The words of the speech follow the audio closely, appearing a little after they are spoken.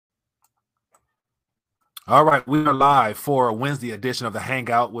All right, we are live for a Wednesday edition of the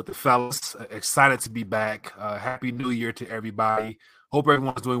Hangout with the fellas. Excited to be back. Happy New Year to everybody. Hope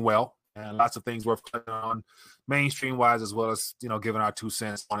everyone's doing well, and lots of things worth touching on, mainstream wise as well as giving our 2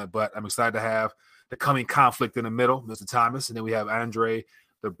 cents on it. But I'm excited to have the coming conflict in the middle, Mr. Thomas, and then we have Andre,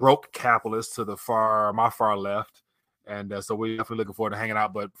 the broke capitalist, to my far left, and so we're definitely looking forward to hanging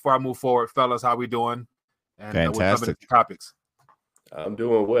out. But before I move forward, fellas, how we doing? And we're jumping Fantastic. into topics. I'm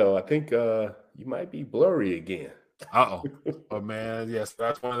doing well. I think you might be blurry again. Oh man, yes,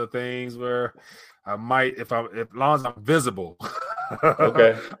 that's one of the things where I might, as long as I'm visible.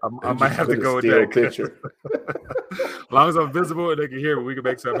 Okay. I might have to go with still that picture. as long as I'm visible and they can hear me, we can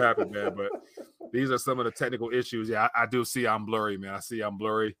make something happen, man. But these are some of the technical issues. Yeah, I do see I'm blurry, man. I see I'm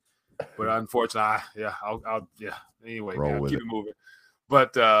blurry, but unfortunately, I'll Anyway, Roll man, with keep it. it moving.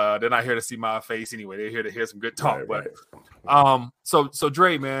 But they're not here to see my face anyway. They're here to hear some good talk. Right. So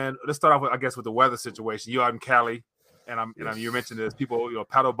Dre, man, let's start off with, I guess, with the weather situation. You out in Cali, and you mentioned there's people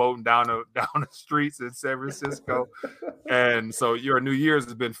paddle boating down the streets in San Francisco, and so your New Year's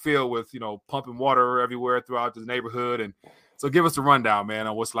has been filled with pumping water everywhere throughout the neighborhood, and so give us a rundown, man,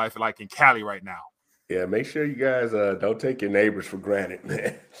 on what's life like in Cali right now. Yeah, make sure you guys don't take your neighbors for granted,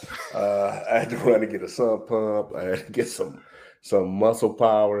 man. I had to run to get a sump pump. I had to get some muscle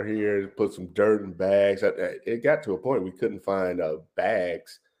power here, put some dirt in bags. It got to a point we couldn't find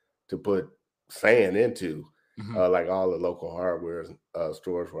bags to put sand into. Like all the local hardware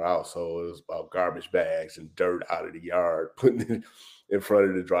stores were out. So it was about garbage bags and dirt out of the yard, putting it in front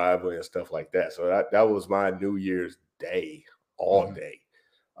of the driveway and stuff like that. So that was my New Year's Day all day.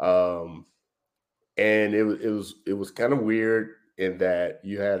 And it was kind of weird in that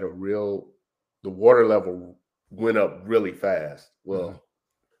you had the water level went up really fast. Well,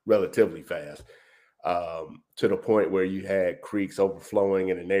 relatively fast. To the point where you had creeks overflowing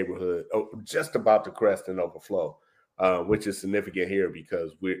in the neighborhood, just about to crest and overflow, which is significant here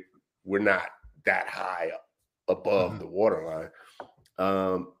because we're not that high above the water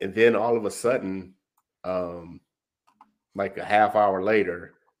line. And then all of a sudden, like a half hour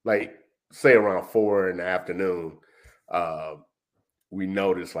later, like say around 4 p.m, we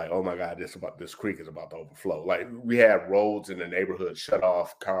noticed like, oh my God, this creek is about to overflow. Like we had roads in the neighborhood shut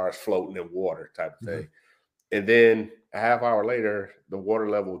off, cars floating in water type of thing. And then a half hour later, the water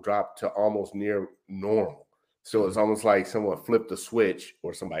level dropped to almost near normal. So it's almost like someone flipped a switch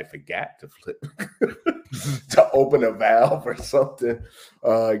or somebody forgot to flip to open a valve or something.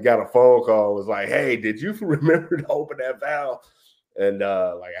 Got a phone call, was like, hey, did you remember to open that valve? And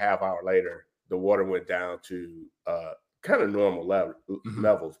like a half hour later, the water went down to kind of normal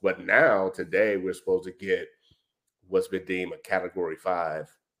levels. But now, today, we're supposed to get what's been deemed a Category 5,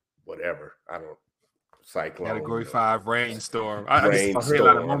 whatever. Cyclone. Category 5 rainstorm.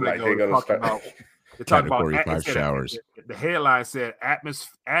 Rainstorm. Like they're going to start. Category 5 showers. The headline said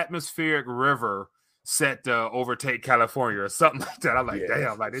atmospheric river set to overtake California or something like that. I'm like,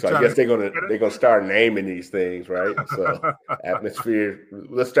 damn. Like, so I guess they're gonna start naming these things, right? So atmosphere.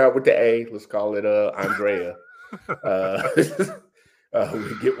 Let's start with the A. Let's call it Andrea. We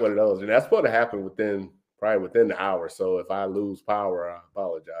get one of those, and that's supposed to happen probably within the hour. So if I lose power, I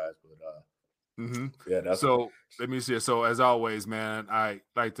apologize. But so let me see. So as always, man, I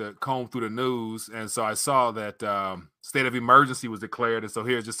like to comb through the news, and so I saw that state of emergency was declared. And so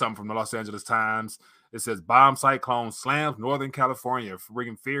here's just something from the Los Angeles Times. It says bomb cyclone slams Northern California,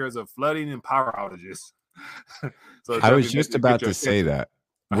 bringing fears of flooding and power outages. So I was just about to say that.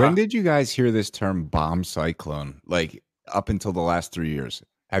 When did you guys hear this term bomb cyclone? Like up until the last 3 years,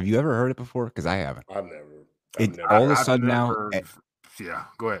 have you ever heard it before? Because I haven't. I've never. All of a sudden now. Yeah,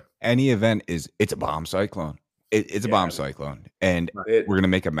 go ahead. Any event it's a bomb cyclone. It's a bomb cyclone, and we're gonna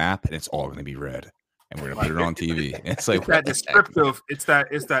make a map, and it's all gonna be red, and we're gonna put it on TV. And it's like that descriptive. It's that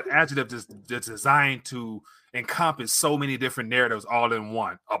adjective that's designed to encompass so many different narratives all in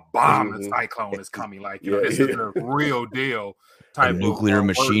one. A bomb and cyclone is coming. Like this is a real deal. A nuclear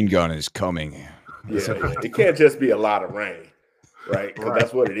machine gun is coming. Yeah, it can't just be a lot of rain. Right, because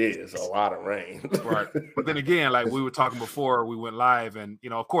that's what it is, a lot of rain. Right. But then again, like we were talking before we went live, and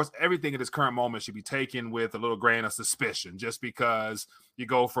of course, everything at this current moment should be taken with a little grain of suspicion, just because you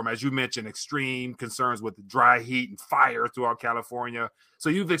go from, as you mentioned, extreme concerns with dry heat and fire throughout California. So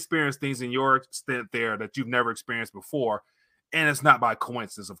you've experienced things in your stint there that you've never experienced before, and it's not by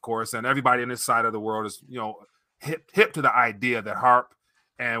coincidence, of course. And everybody on this side of the world is, hip to the idea that HAARP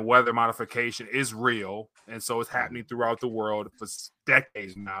and weather modification is real. And so it's happening throughout the world for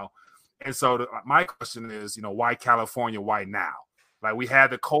decades now. And so my question is, why California? Why now? Like we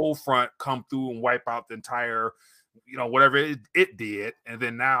had the cold front come through and wipe out the entire, whatever it did. And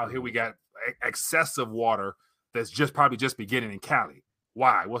then now here we got excessive water that's probably just beginning in Cali.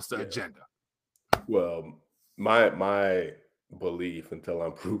 Why? What's the agenda? Well, my belief, until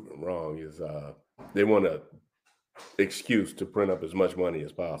I'm proven wrong, is they want an excuse to print up as much money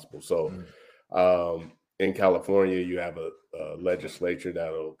as possible. So in California, you have a legislature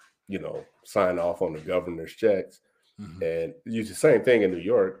that'll, sign off on the governor's checks. And you the same thing in New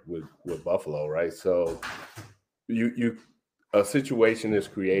York with Buffalo, right? So a situation is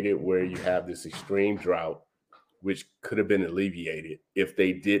created where you have this extreme drought, which could have been alleviated if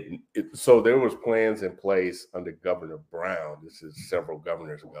they didn't. So there was plans in place under Governor Brown. This is several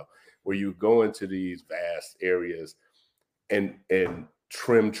governors ago, where you go into these vast areas and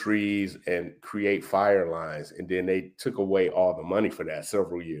trim trees and create fire lines. And then they took away all the money for that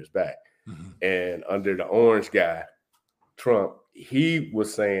several years back. And under the orange guy, Trump, he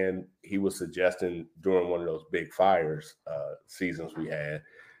was suggesting during one of those big fires seasons we had,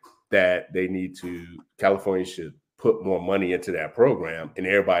 that California should put more money into that program, and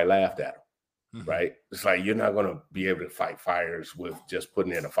everybody laughed at him, right? It's like, you're not going to be able to fight fires with just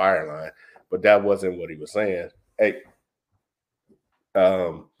putting in a fire line, but that wasn't what he was saying. Hey,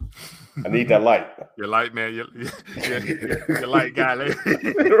 I need that light. Your light, man. Your light guy.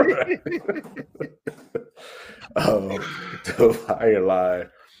 The fire line.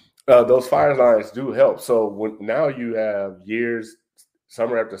 Those fire lines do help. So now you have years,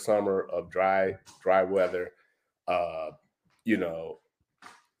 summer after summer of dry weather,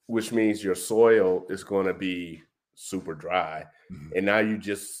 which means your soil is going to be super dry. And now you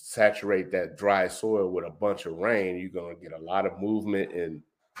just saturate that dry soil with a bunch of rain. You're going to get a lot of movement in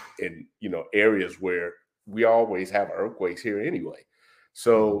areas where we always have earthquakes here anyway.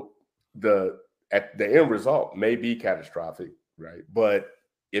 So the end result may be catastrophic, right? But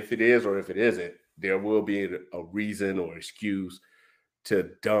if it is or if it isn't, there will be a reason or excuse to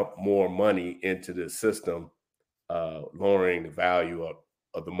dump more money into the system, lowering the value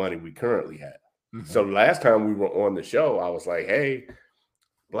of the money we currently have. So last time we were on the show, I was like, hey,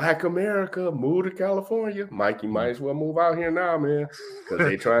 Black America, move to California. Mike, you might as well move out here now, man, because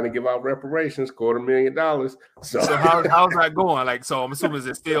they're trying to give out reparations, $250,000. So how's that going? Like, so I'm assuming is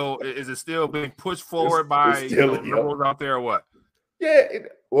it still being pushed forward by liberals out there or what? Yeah.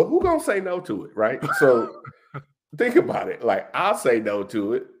 Well, who gonna say no to it, right? So think about it. Like, I'll say no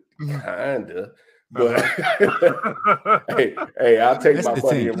to it, kinda. But hey, I'll take my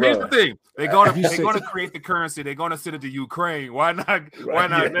money and run. Here's the thing: they're gonna create the currency. They're gonna send it to Ukraine. Why not? Why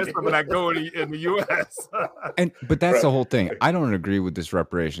not? That's something that go in the U.S. But that's the whole thing. I don't agree with this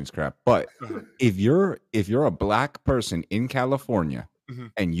reparations crap. But if you're a black person in California,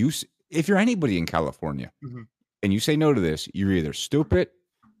 and if you're anybody in California, and you say no to this, you're either stupid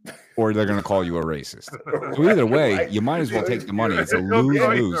or they're going to call you a racist. So either way, you might as well take the money. It's a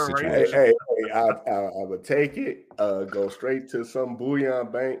lose-lose situation. Hey, I would take it, go straight to some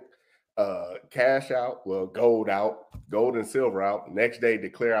bullion bank, cash out, gold and silver out. Next day,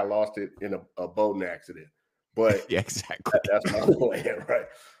 declare I lost it in a boating accident. But yeah, exactly. That's my plan, right?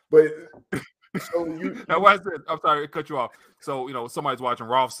 But so I'm sorry to cut you off. So, somebody's watching.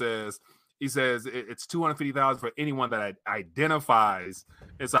 Rolf says, it's $250,000 for anyone that identifies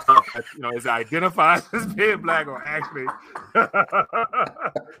as identifies as being black or actually,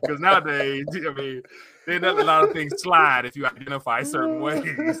 because nowadays, they let a lot of things slide if you identify certain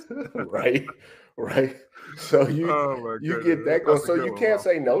ways. Right. So you get that going. So you can't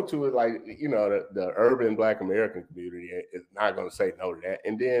say no to it. Like, the urban Black American community is not going to say no to that.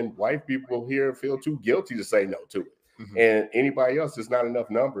 And then white people here feel too guilty to say no to it. And anybody else, there's not enough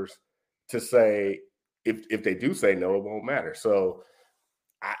numbers to say if they do say no, it won't matter. So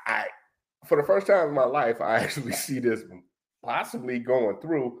I for the first time in my life, I actually see this possibly going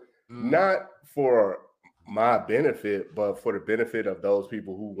through, not for my benefit, but for the benefit of those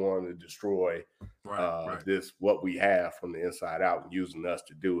people who want to destroy this, what we have from the inside out, and using us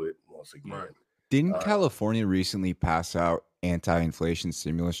to do it once again. Right. Didn't California recently pass out anti-inflation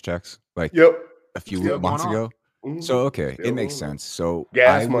stimulus checks? Like a few months ago? So, okay, it makes sense. So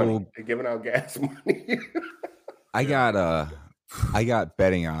gas money. They're giving out gas money. I got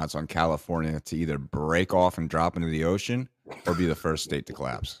betting odds on California to either break off and drop into the ocean or be the first state to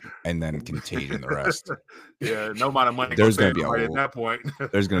collapse and then contagion the rest. Yeah, no amount of money. There's going to be at that point.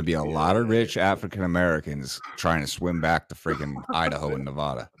 There's going to be a lot of rich African Americans trying to swim back to freaking Idaho and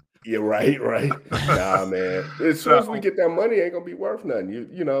Nevada. Yeah, right. Nah, man. As soon as we get that money, it ain't gonna be worth nothing.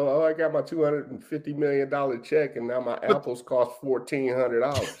 I got my $250 million check, and now my apples cost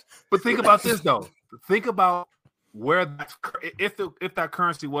 $1,400. But think about this though. Think about where if that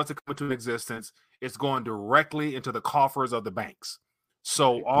currency was to come into existence, it's going directly into the coffers of the banks.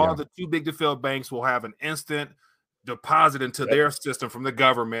 So all the too big to fail banks will have an instant deposit into their system from the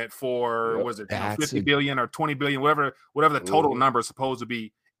government for was it 50 billion or 20 billion, whatever the total number is supposed to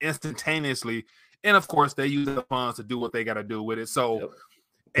be instantaneously. And of course, they use the funds to do what they got to do with it. So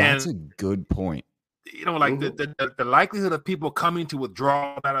that's a good point. You know, like the likelihood of people coming to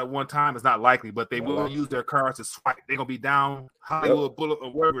withdraw that at one time is not likely, but they will use their cards to swipe. They're gonna be down Hollywood Bullet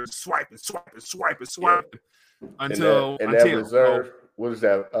or wherever, swiping until that reserve. What is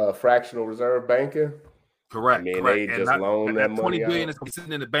that? Fractional reserve banking. Correct. I mean, they just loan that money 20 billion out. is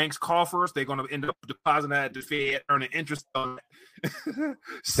sitting in the bank's coffers. They're gonna end up depositing that at the Fed, earning interest on it.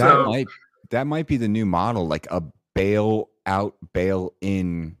 So that might be the new model, like a bail out, bail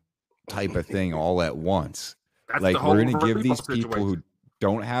in type of thing all at once. Like we're going to give these people who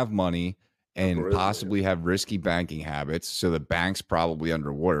don't have money and possibly have risky banking habits, so the bank's probably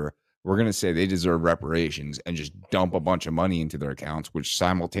underwater. We're going to say they deserve reparations and just dump a bunch of money into their accounts, which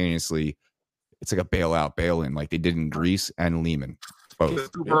simultaneously it's like a bailout, bail in, like they did in Greece and Lehman.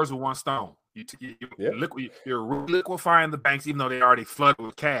 Both. Two birds with one stone. You're liquefying the banks, even though they already flooded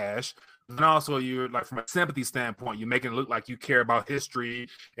with cash. And also, you're like from a sympathy standpoint, you're making it look like you care about history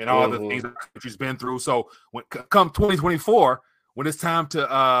and all the things that the country's been through. So when come 2024, when it's time to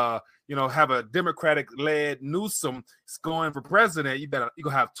have a Democratic-led Newsom going for president, you're gonna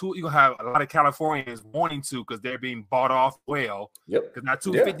have a lot of Californians wanting to because they're being bought off well. Because now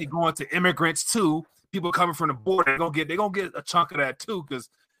 250 going to immigrants too. People coming from the border, they're gonna get a chunk of that too. Because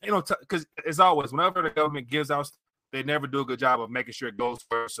because as always, whenever the government gives out, they never do a good job of making sure it goes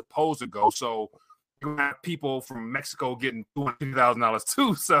where it's supposed to go. So you have people from Mexico getting $250,000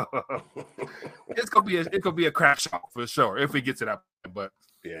 too. So it's gonna be a crap show for sure if we get to that point. But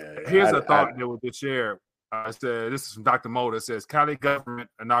here's a thought that was just shared. Said this is from Dr. Moda. It says Cali government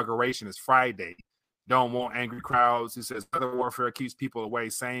inauguration is Friday. Don't want angry crowds. He says weather warfare keeps people away.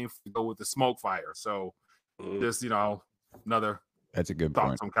 Same go with the smoke fire. So just another that's a good thought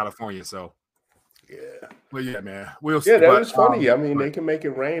point from California. So. Well, man. That was funny. I mean, they can make it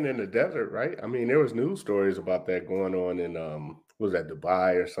rain in the desert, right? I mean, there was news stories about that going on in was that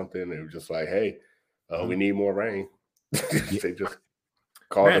Dubai or something? They were just like, hey, we need more rain. They just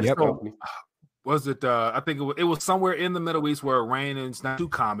called it. Company. Was it? I think it was somewhere in the Middle East where rain is not too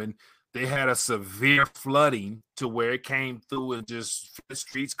common. They had a severe flooding to where it came through and just the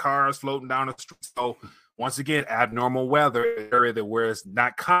streets, cars floating down the street. So. Once again, abnormal weather area where it's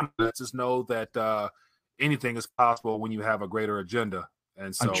not common. Let's just know that anything is possible when you have a greater agenda.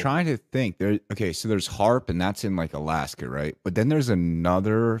 And so I'm trying to think. So there's HARP, and that's in like Alaska, right? But then there's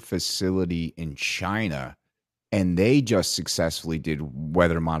another facility in China, and they just successfully did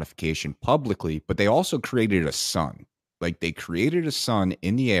weather modification publicly, but they also created a sun. Like they created a sun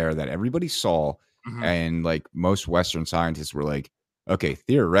in the air that everybody saw, and like most Western scientists were like, okay,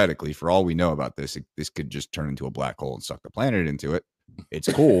 theoretically, for all we know about this, this could just turn into a black hole and suck the planet into it. It's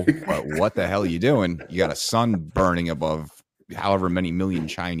cool, but what the hell are you doing? You got a sun burning above however many million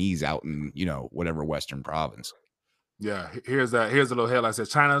Chinese out in, whatever Western province. Yeah, here's a little headline. It says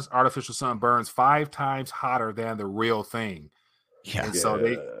China's artificial sun burns 5 times hotter than the real thing. Yeah. And so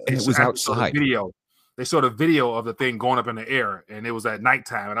it was outside. They showed a video of the thing going up in the air, and it was at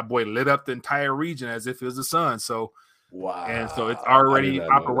nighttime, and that boy lit up the entire region as if it was the sun. So wow. And so it's already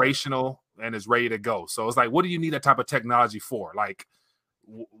operational and it's ready to go. So it's like, what do you need that type of technology for? Like,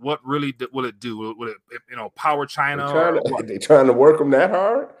 what really will it do? Will it, power China? They trying to work them that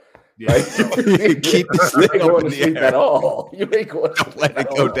hard? Yeah. Like, keep the thing going to sleep at all. You ain't going to let it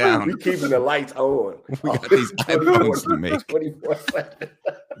go down. We're keeping the lights on. We got these iPhones to make. 24/7.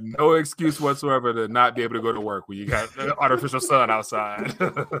 No excuse whatsoever to not be able to go to work when you got artificial sun outside.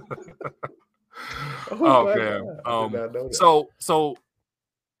 Man. So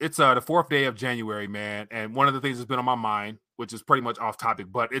it's the 4th day of January, man, and one of the things that's been on my mind, which is pretty much off topic,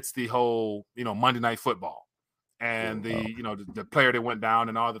 but it's the whole Monday Night Football and the player that went down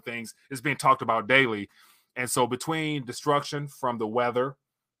and all the things is being talked about daily. And so between destruction from the weather,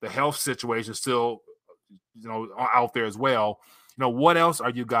 the health situation still out there as well, what else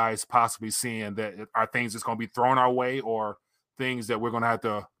are you guys possibly seeing that are things that's going to be thrown our way or things that we're going to have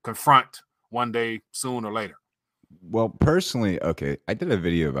to confront one day soon or later? Well, personally, okay, I did a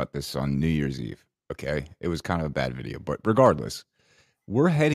video about this on New Year's Eve. Okay, it was kind of a bad video, but regardless, we're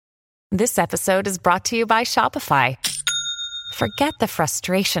heading. This episode is brought to you by Shopify. Forget the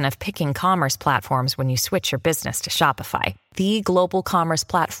frustration of picking commerce platforms when you switch your business to Shopify, the global commerce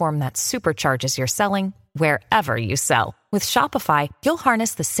platform that supercharges your selling wherever you sell. With Shopify, you'll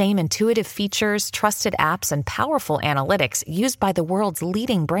harness the same intuitive features, trusted apps, and powerful analytics used by the world's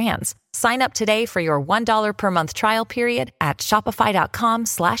leading brands. Sign up today for your $1 per month trial period at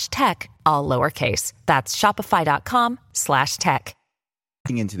shopify.com/tech, all lowercase. That's shopify.com/tech.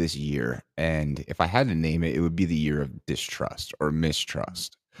 Into this year, and if I had to name it, it would be the year of distrust or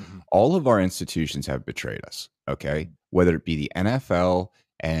mistrust. All of our institutions have betrayed us, okay? Whether it be the NFL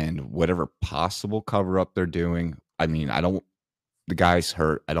and whatever possible cover-up they're doing. I mean, the guy's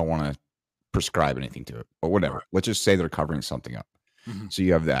hurt. I don't want to prescribe anything to it, but whatever. Right. Let's just say they're covering something up. So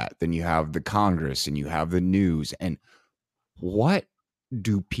you have that. Then you have the Congress and you have the news. And what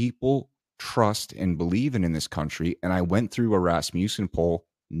do people trust and believe in this country? And I went through a Rasmussen poll.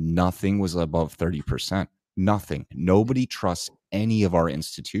 Nothing was above 30%. Nothing. Nobody trusts any of our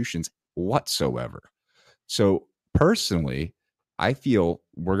institutions whatsoever. So personally, I feel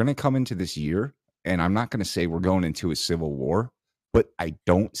we're going to come into this year, and I'm not going to say we're going into a civil war, but I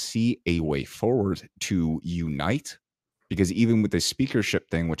don't see a way forward to unite, because even with the speakership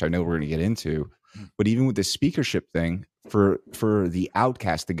thing, which I know we're going to get into, but even with the speakership thing, for the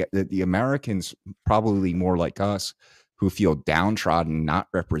outcast, the Americans, probably more like us, who feel downtrodden, not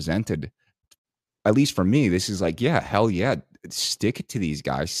represented, at least for me, this is like, yeah, hell yeah, stick it to these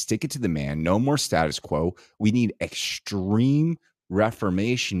guys, stick it to the man, no more status quo. We need extreme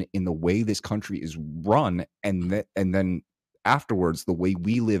reformation in the way this country is run, and then afterwards, the way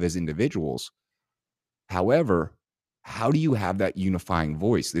we live as individuals. However, how do you have that unifying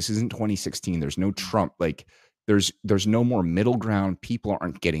voice? This isn't 2016. There's no Trump. Like, there's no more middle ground. People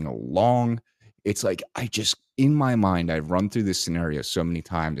aren't getting along. It's like, in my mind, I've run through this scenario so many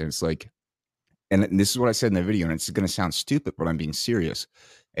times, and it's like, and this is what I said in the video, and it's going to sound stupid, but I'm being serious.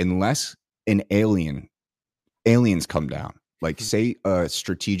 Unless aliens come down, like say a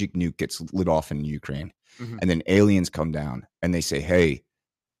strategic nuke gets lit off in Ukraine, and then aliens come down and they say, hey,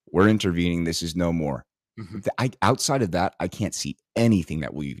 we're intervening. This is no more. Outside of that, I can't see anything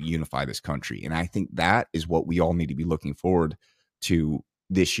that will unify this country. And I think that is what we all need to be looking forward to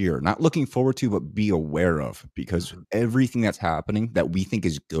this year. Not looking forward to, but be aware of, because everything that's happening that we think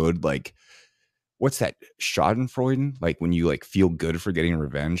is good, like, what's that, Schadenfreude? Like when you like feel good for getting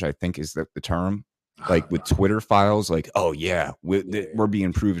revenge, I think is the term. Like with Twitter files, like, oh yeah, we're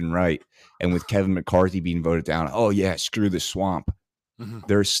being proven right. And with Kevin McCarthy being voted down, oh yeah, screw the swamp.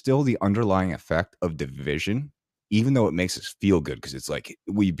 There's still the underlying effect of division, even though it makes us feel good, because it's like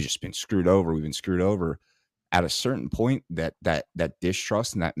we've just been screwed over. We've been screwed over. At a certain point, that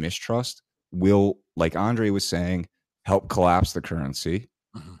distrust and that mistrust will, like Andre was saying, help collapse the currency,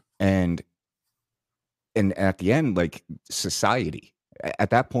 and at the end, like society.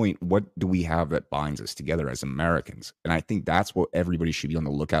 At that point, what do we have that binds us together as Americans? And I think that's what everybody should be on the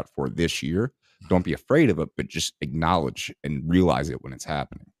lookout for this year. Don't be afraid of it, but just acknowledge and realize it when it's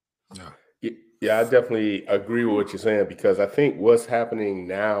happening. Yeah, I definitely agree with what you're saying, because I think what's happening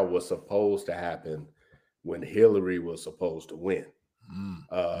now was supposed to happen when Hillary was supposed to win.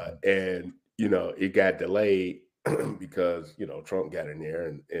 And, it got delayed because, Trump got in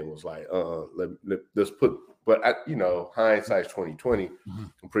there and was like, let's put, but, hindsight's 2020.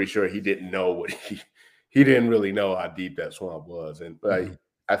 I'm pretty sure he didn't know what he didn't really know how deep that swamp was. And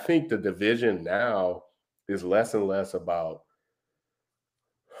I think the division now is less and less about,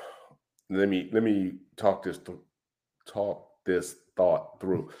 let me talk this thought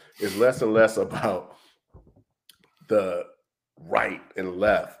through. It's less and less about the right and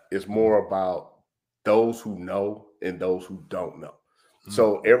left. It's more about those who know and those who don't know.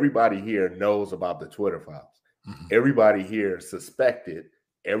 So everybody here knows about the Twitter files. Everybody here suspected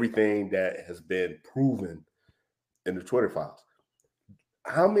everything that has been proven in the Twitter files.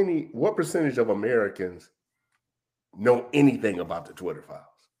 What percentage of Americans know anything about the Twitter files?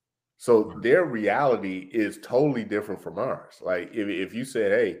 So their reality is totally different from ours. Like if you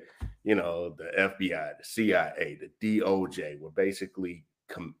said, hey, the FBI, the CIA, the DOJ were basically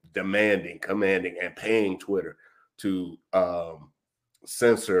commanding, and paying Twitter to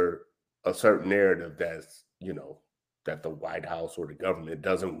censor a certain narrative that's, that the White House or the government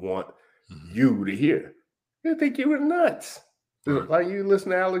doesn't want you to hear, they think you were nuts. Like you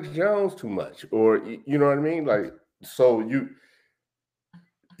listen to Alex Jones too much, or you know what I mean? Like, so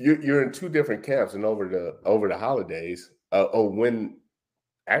you're in two different camps. And over the holidays, when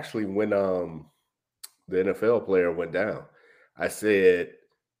the NFL player went down, I said,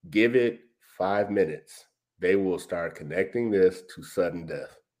 give it 5 minutes. They will start connecting this to sudden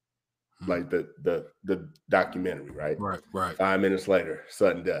death. like the documentary, right? Right. 5 minutes later,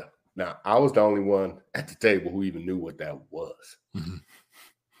 sudden death. Now, I was the only one at the table who even knew what that was.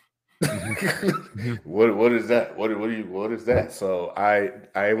 What is that? What is that? So I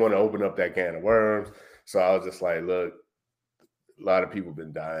didn't want to open up that can of worms. So I was just like, look, a lot of people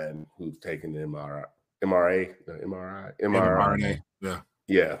been dying who've taken the mRNA.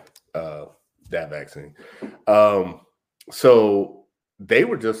 Yeah, that vaccine. So they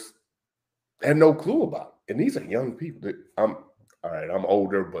were just had no clue about it. And these are young people. I'm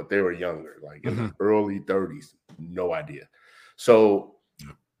older, but they were younger, like in the early 30s. No idea. So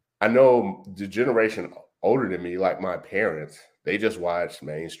I know the generation older than me, like my parents, they just watch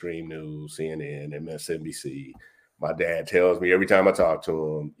mainstream news, CNN, MSNBC. My dad tells me every time I talk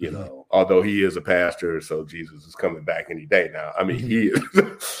to him, you know, although he is a pastor, so Jesus is coming back any day now. I mean, he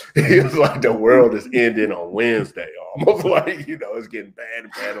is like the world is ending on Wednesday, almost like, you know, it's getting bad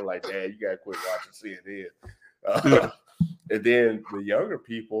and bad. I'm like, Dad, you got to quit watching CNN. And then the younger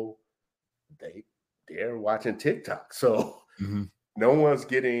people, they're watching TikTok. So no one's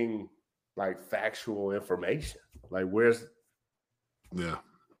getting like factual information. Like where's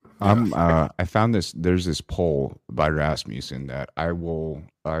I found this. There's this poll by Rasmussen that I will,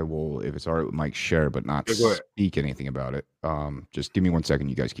 if it's all right with Mike, share, but not speak anything about it. Just give me 1 second.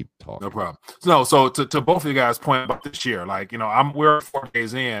 You guys keep talking. No problem. No, so to both of you guys' point about this year, like, you know, we're 4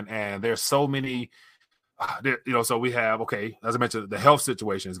 days in, and there's so many. You know, so we have, okay, as I mentioned, the health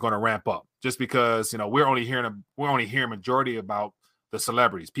situation is going to ramp up just because, you know, we're only hearing majority about the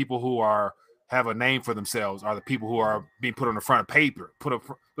celebrities. People who have a name for themselves are the people who are being put on the front of paper, put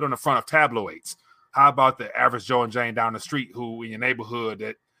on the front of tabloids. How about the average Joe and Jane down the street who in your neighborhood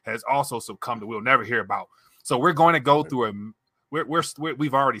that has also succumbed that we'll never hear about? So we're going to go through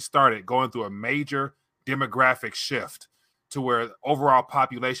we've already started going through a major demographic shift to where the overall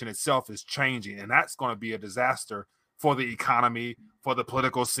population itself is changing. And that's going to be a disaster for the economy, for the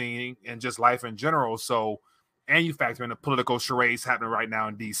political scene, and just life in general. So, and you factor in the political charades happening right now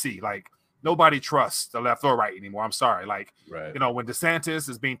in DC. Like, nobody trusts the left or right anymore. I'm sorry. Like, you know, when DeSantis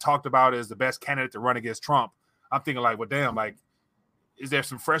is being talked about as the best candidate to run against Trump, I'm thinking like, well, damn, like, is there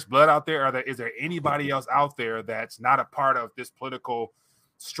some fresh blood out there? Is there anybody else out there that's not a part of this political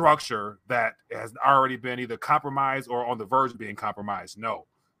structure that has already been either compromised or on the verge of being compromised? No,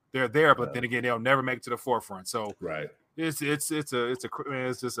 they're there, but then again, they'll never make it to the forefront. So it's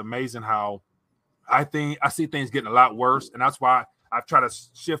just amazing how I see things getting a lot worse, and that's why I've tried to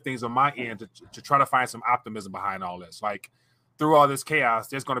shift things on my end to try to find some optimism behind all this. Like, through all this chaos,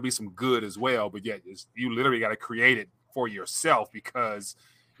 there's going to be some good as well, but yet you literally got to create it for yourself because,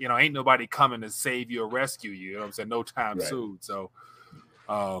 you know, ain't nobody coming to save you or rescue you. You know what I'm saying? No time soon. So.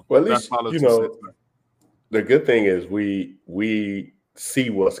 Well, at least, you know, the good thing is we see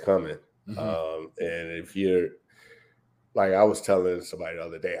what's coming. And if you're like, I was telling somebody the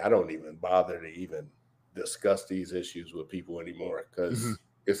other day, I don't even bother to even discuss these issues with people anymore because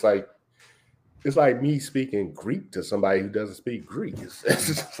it's like me speaking Greek to somebody who doesn't speak Greek. It's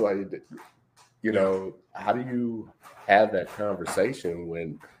just like, you know, how do you have that conversation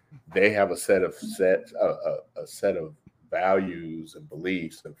when they have a set of values and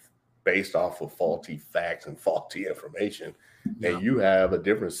beliefs and based off of faulty facts and faulty information, and you have a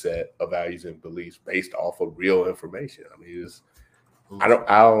different set of values and beliefs based off of real information? I mean, I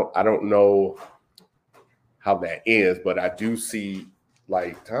don't know how that ends, but I do see,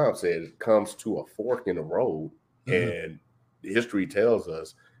 like Tom said, it comes to a fork in the road, and history tells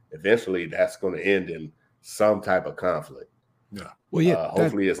us eventually that's going to end in some type of conflict. Well,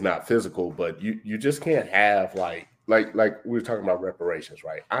 hopefully it's not physical, but you just can't have like we were talking about reparations,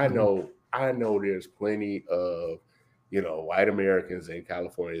 right? I know there's plenty of, you know, white Americans in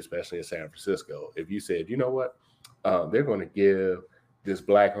California, especially in San Francisco. If you said, you know what, they're going to give this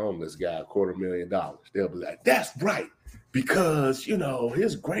black homeless guy $250,000, they'll be like, that's right, because, you know,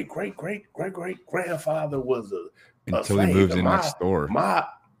 his great grandfather was a until he moves in next door. My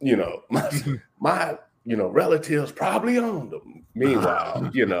relatives probably owned them. Meanwhile,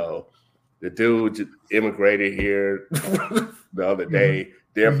 you know, the dude immigrated here the other day.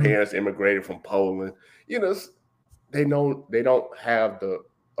 Their parents immigrated from Poland. You know, they don't have the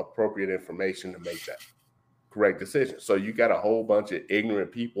appropriate information to make that correct decision. So you got a whole bunch of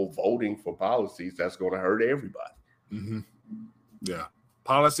ignorant people voting for policies that's going to hurt everybody. Yeah,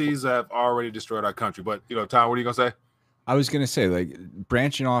 policies have already destroyed our country. But, you know, Tom, what are you gonna say? I was going to say, like,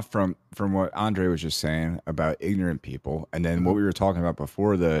 branching off from what Andre was just saying about ignorant people, and then what we were talking about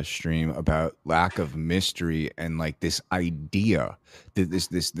before the stream about lack of mystery and like this idea that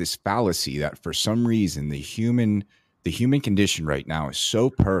this fallacy that for some reason the human the human condition right now is so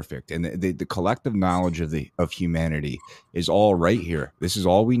perfect, and the collective knowledge of humanity is all right here. This is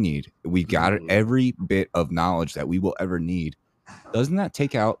all we need. We got every bit of knowledge that we will ever need. Doesn't that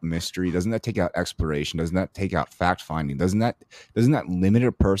take out mystery? Doesn't that take out exploration? Doesn't that take out fact finding? Doesn't that limit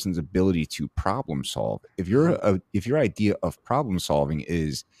a person's ability to problem solve? If your idea of problem solving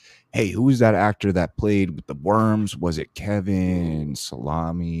is, hey, who was that actor that played with the worms? Was it Kevin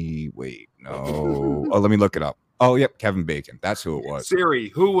Salami? Wait, no. Oh, let me look it up. Oh, yep, Kevin Bacon. That's who it was. Siri,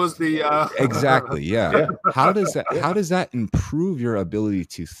 who was the Exactly, yeah. How does that improve your ability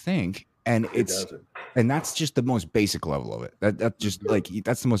to think? And and that's just the most basic level of it. That's just like,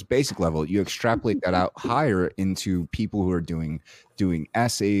 that's the most basic level. You extrapolate that out higher into people who are doing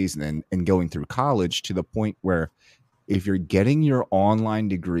essays and going through college, to the point where if you're getting your online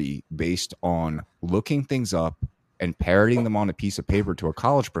degree based on looking things up and parroting them on a piece of paper to a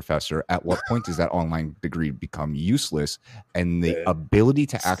college professor, at what point does that online degree become useless and the ability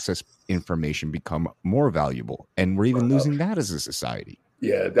to access information become more valuable? And we're even losing that as a society.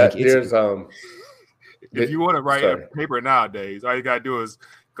 Yeah, that like there's if you want to write a paper nowadays, all you gotta do is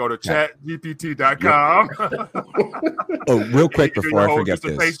go to chatgpt.com. Oh, real quick before I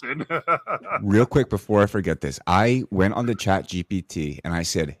forget this. I went on the ChatGPT and I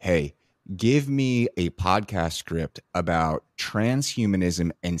said, hey, give me a podcast script about transhumanism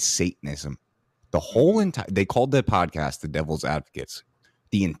and Satanism. The whole entire, they called the podcast The Devil's Advocates.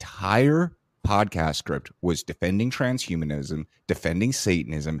 The entire podcast script was defending transhumanism, defending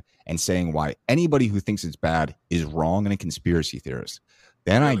Satanism, and saying why anybody who thinks it's bad is wrong and a conspiracy theorist.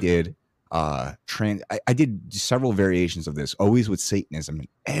 Then I did I did several variations of this, always with Satanism, and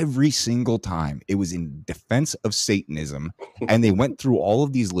every single time it was in defense of Satanism, and they went through all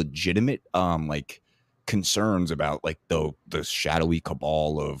of these legitimate like concerns about like the shadowy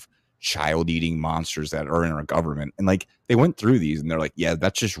cabal of child-eating monsters that are in our government, and like they went through these and they're like, yeah,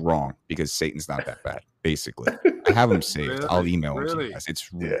 that's just wrong because Satan's not that bad. Basically, I have them saved. Really? I'll email them to you guys.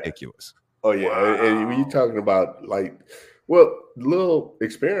 It's ridiculous. Oh yeah, wow. And when you're talking about like, well, little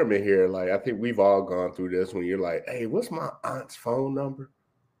experiment here, like I think we've all gone through this when you're like, hey, what's my aunt's phone number?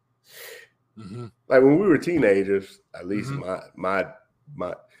 Mm-hmm. Like when we were teenagers, at least my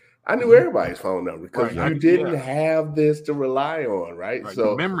I knew everybody's phone number because you didn't have this to rely on, right? So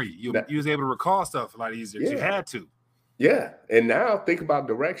the memory, you was able to recall stuff a lot easier. You had to. Yeah, and now think about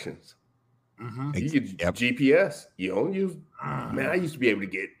directions. Mm-hmm. You get GPS. You don't use. Man, I used to be able to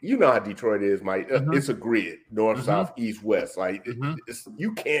get. You know how Detroit is, Mike. It's a grid: north, south, east, west. Like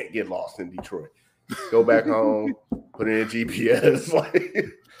you can't get lost in Detroit. Go back home, put in a GPS. Like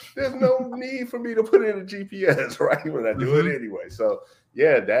there's no need for me to put in a GPS, right? When I do it anyway. So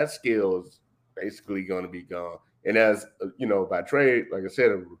yeah, that skill is basically going to be gone. And as you know, by trade, like I said,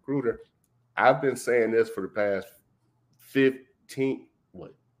 a recruiter, I've been saying this for the past 15.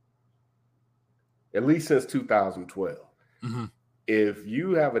 At least since 2012. Mm-hmm. If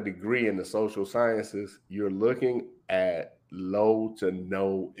you have a degree in the social sciences, you're looking at low to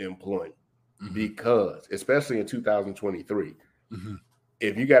no employment because, especially in 2023,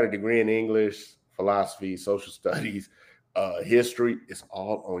 if you got a degree in English, philosophy, social studies, history, it's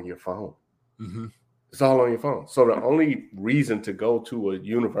all on your phone. It's all on your phone. So the only reason to go to a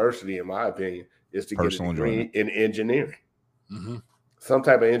university, in my opinion, is to get a degree in engineering. Some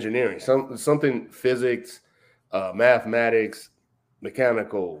type of engineering, something physics, mathematics,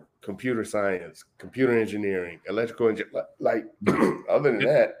 mechanical, computer science, computer engineering, electrical engineering. Like other than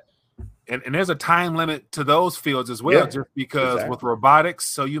that, and there's a time limit to those fields as well, just because with robotics.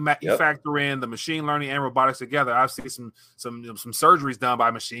 So you factor in the machine learning and robotics together. I've seen some surgeries done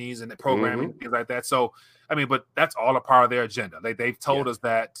by machines and the programming things like that. So I mean, but that's all a part of their agenda. They've told us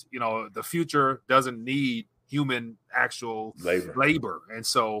that the future doesn't need human actual labor. And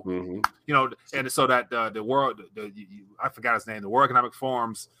so and so that the world I forgot his name, the World Economic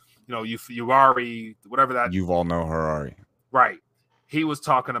Forum's Yuval, whatever that Yuval Noah Harari, right, he was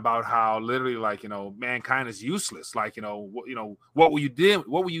talking about how literally like mankind is useless, like what will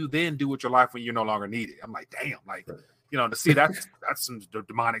you then do with your life when you're no longer needed? I'm like, damn, like to see that's some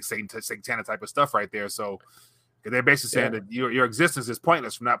demonic satanic type of stuff right there. So they're basically saying that your existence is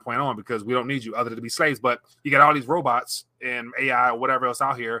pointless from that point on because we don't need you other than to be slaves. But you got all these robots and AI or whatever else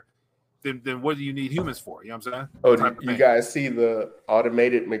out here. Then what do you need humans for? You know what I'm saying? Oh, you guys see the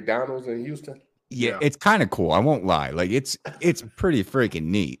automated McDonald's in Houston? Yeah, it's kind of cool. I won't lie. Like it's pretty freaking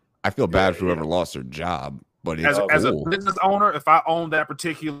neat. I feel bad for whoever lost their job, but it's as a business owner, if I own that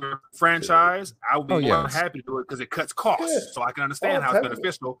particular franchise, I would be more happy to do it because it cuts costs. So I can understand how it's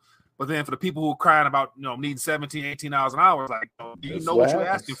beneficial. But then for the people who are crying about, needing 17, 18 hours an hour, like, you know what you're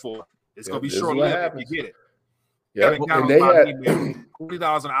asking for. It's going to be short-lived if you get it. Yeah, McDonald's and they had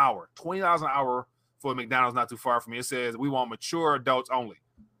 $20 an hour. $20 an hour for McDonald's not too far from me. It says we want mature adults only.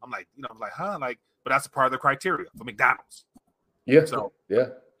 I'm like, huh? Like, but that's a part of the criteria for McDonald's. Yeah. So yeah.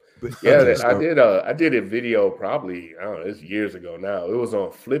 Okay, I did a video probably, I don't know, it's years ago now. It was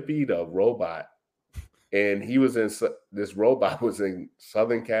on Flippy the robot. And this robot was in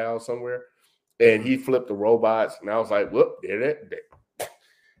Southern Cal somewhere. And he flipped the robots. And I was like, whoop, did it.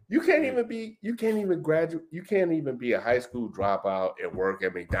 You can't even be a high school dropout and work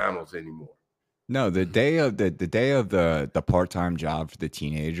at McDonald's anymore. No, the day of the part-time job for the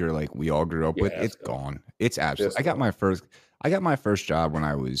teenager, like we all grew up with, it's gone. It's absolutely. I got my first job when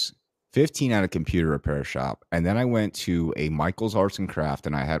I was 15 at a computer repair shop, and then I went to a Michael's Arts and Craft,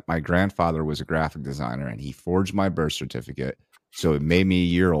 and my grandfather was a graphic designer, and he forged my birth certificate, so it made me a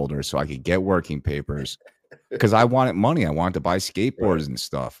year older, so I could get working papers because I wanted money. I wanted to buy skateboards and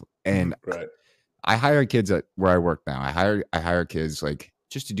stuff, and I hire kids at where I work now. I hire kids like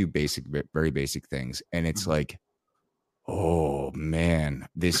just to do very basic things, and it's like, oh man,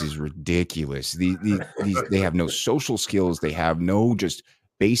 this is ridiculous. These they have no social skills. They have no just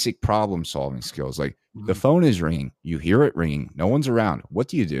basic problem solving skills. Like the phone is ringing, you hear it ringing, no one's around. What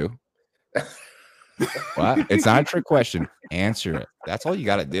do you do? Well, it's not a trick question. Answer it. That's all you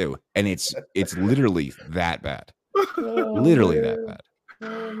got to do, and it's literally that bad. Literally that bad.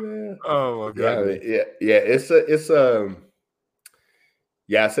 Oh my god. Yeah,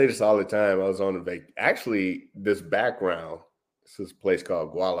 I say this all the time. I was on actually this background. This is a place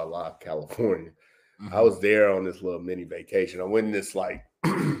called Gualala, California. I was there on this little mini vacation. I went in this like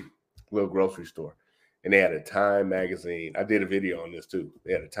little grocery store, and they had a Time magazine. I did a video on this too.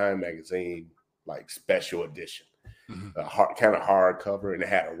 They had a Time magazine like special edition, kind of hardcover, and it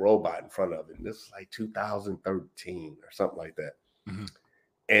had a robot in front of it. And this was like 2013 or something like that.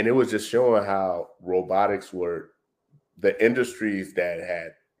 And it was just showing how robotics were the industries that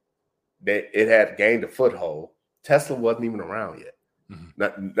it had gained a foothold. Tesla wasn't even around yet.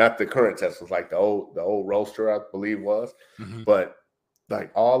 Not the current Teslas, like the old Roadster, I believe was, but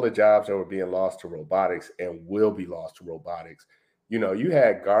like all the jobs that were being lost to robotics and will be lost to robotics. You know, you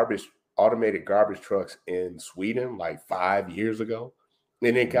had automated garbage trucks in Sweden like 5 years ago,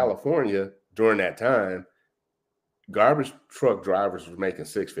 and in California during that time, garbage truck drivers were making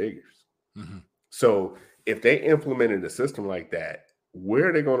six figures. So if they implemented a system like that, where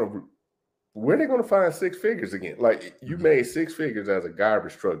are they going to find six figures again? Like you made six figures as a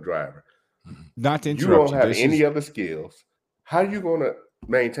garbage truck driver. Not to interrupt you don't have any other skills. How are you going to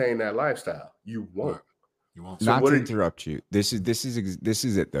maintain that lifestyle? You won't. You won't. So not to interrupt you. This is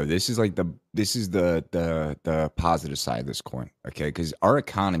it though. This is like the positive side of this coin. Okay, because our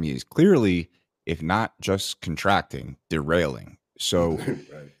economy is clearly, if not just contracting, derailing. So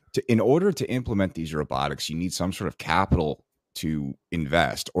in order to implement these robotics, you need some sort of capital to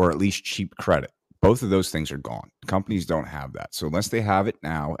invest, or at least cheap credit. Both of those things are gone. Companies don't have that. So unless they have it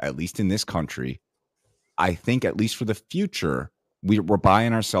now, at least in this country, I think at least for the future, we're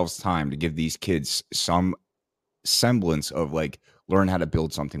buying ourselves time to give these kids some semblance of like learn how to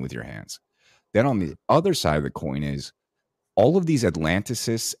build something with your hands. Then on the other side of the coin is all of these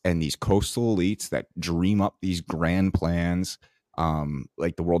Atlanticists and these coastal elites that dream up these grand plans,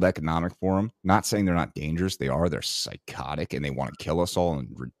 like the World Economic Forum. Not saying they're not dangerous. They are. They're psychotic and they want to kill us all and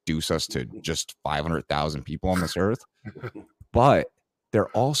reduce us to just 500,000 people on this earth. But they're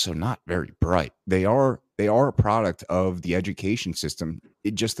also not very bright. They are a product of the education system.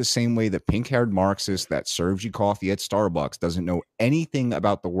 Just the same way the pink-haired Marxist that serves you coffee at Starbucks doesn't know anything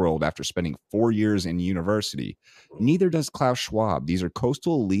about the world after spending 4 years in university. Neither does Klaus Schwab. These are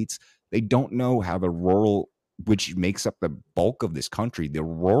coastal elites. They don't know how the rural, which makes up the bulk of this country, the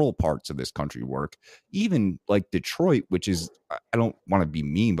rural parts of this country work. Even like Detroit, which is, I don't want to be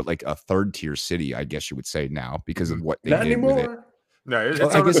mean, but like a third-tier city, I guess you would say now, because of what they did with it. No,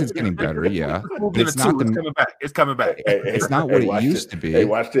 I guess it's getting better. Yeah, it's coming back. It's coming back. It's not what it used to be. Hey,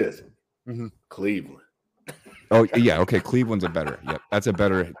 watch this. Cleveland. Oh yeah, okay. Cleveland's a better. Yep, that's a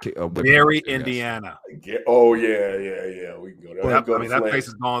better. Gary, Indiana. Oh yeah. We can go there. That place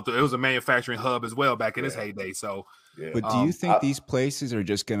is going through. It was a manufacturing hub as well back in its heyday. So, but do you think these places are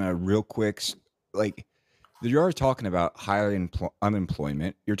just gonna real quick, like? You're talking about high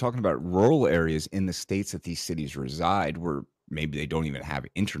unemployment. You're talking about rural areas in the states that these cities reside, where maybe they don't even have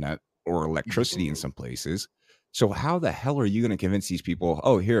internet or electricity in some places. So how the hell are you going to convince these people,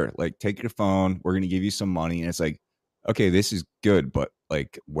 oh, here, like, take your phone, we're going to give you some money. And it's like, okay, this is good, but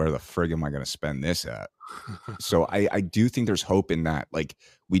like, where the frig am I going to spend this at? So I do think there's hope in that. Like,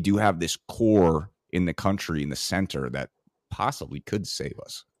 we do have this core in the country, in the center, that possibly could save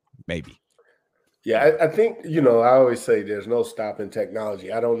us. Maybe. Yeah, I think, I always say there's no stopping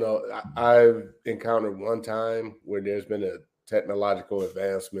technology. I don't know. I've encountered one time where there's been a technological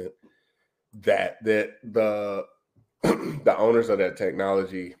advancement that the the owners of that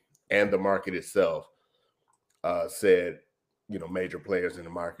technology and the market itself said, major players in the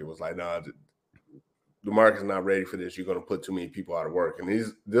market was like, no, the market's not ready for this. You're going to put too many people out of work. And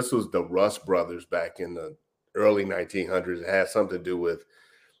this was the Rust brothers back in the early 1900s. It had something to do with,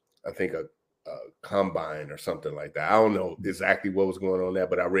 I think, a combine or something like that. I don't know exactly what was going on there,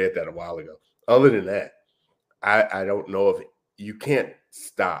 but I read that a while ago. Other than that, I don't know if you can't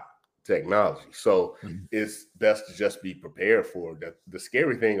stop technology. So it's best to just be prepared for it. The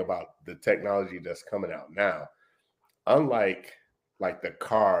scary thing about the technology that's coming out now, unlike like the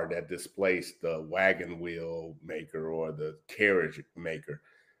car that displaced the wagon wheel maker or the carriage maker,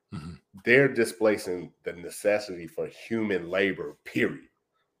 they're displacing the necessity for human labor, period.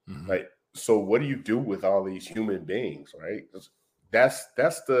 Like, so what do you do with all these human beings, right? That's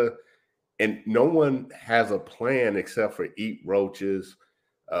and no one has a plan except for eat roaches,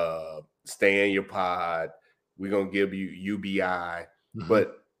 stay in your pod. We're going to give you UBI.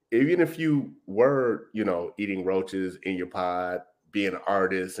 But even if you were, eating roaches in your pod, being an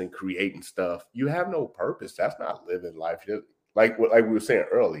artist and creating stuff, you have no purpose. That's not living life. Like we were saying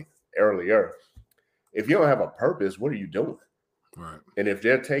earlier, if you don't have a purpose, what are you doing? Right. And if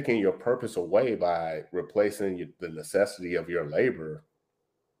they're taking your purpose away by replacing the necessity of your labor,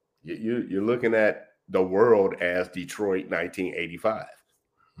 you're looking at the world as Detroit 1985.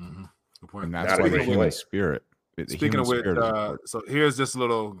 And that's why the human spirit. Speaking of which, so here's just a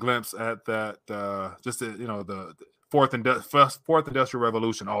little glimpse at that. The fourth industrial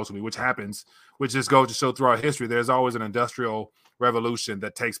revolution, ultimately, which just goes to show throughout history, there's always an industrial revolution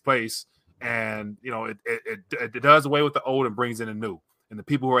that takes place, and it does away with the old and brings in the new. And the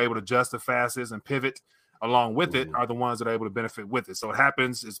people who are able to adjust the fastest and pivot along with it are the ones that are able to benefit with it. So it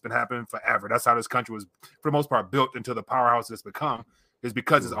happens. It's been happening forever. That's how this country was, for the most part, built into the powerhouse it's become, is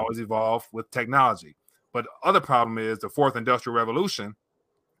because it's always evolved with technology. But the other problem is the fourth industrial revolution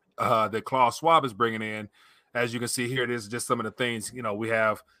that Klaus Schwab is bringing in. As you can see here, this is just some of the things, we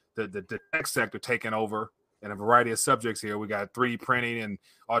have the tech sector taking over and a variety of subjects here. We got 3D printing and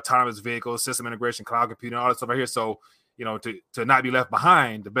autonomous vehicles, system integration, cloud computing, all that stuff right here. So, to not be left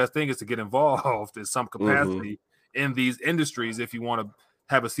behind, the best thing is to get involved in some capacity in these industries if you want to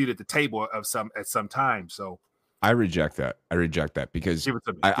have a seat at the table at some time. So I reject that. Because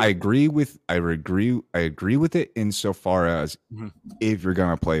I agree with it insofar as if you're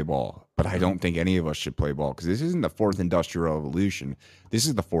going to play ball, but I don't think any of us should play ball because this isn't the fourth industrial revolution. This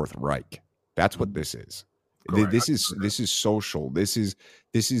is the Fourth Reich. That's what this is. This is social. This is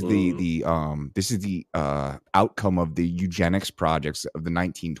the outcome of the eugenics projects of the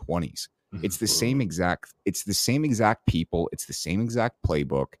 1920s. It's the same exact people. It's the same exact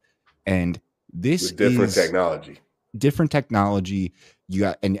playbook, and this with different is different technology. You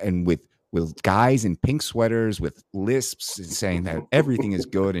got and with guys in pink sweaters with lisps and saying that everything is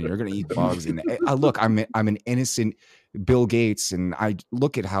good and you're going to eat bugs. And look, I'm an innocent Bill Gates, and I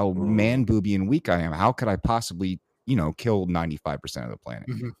look at how man booby and weak I am. How could I possibly, kill 95% of the planet?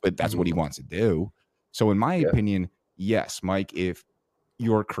 But that's what he wants to do. So in my opinion, yes, Mike, if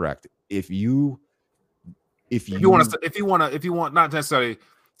you're correct, if you want not necessarily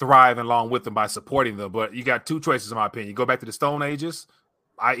thrive along with them by supporting them, but you got two choices in my opinion. You go back to the Stone Ages,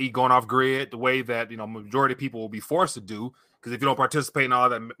 i.e. going off grid, the way that majority of people will be forced to do, because if you don't participate in all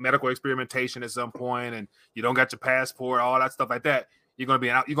that medical experimentation at some point and you don't got your passport, all that stuff like that, you're going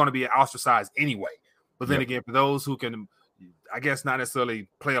to be ostracized anyway. But then again, for those who can, I guess, not necessarily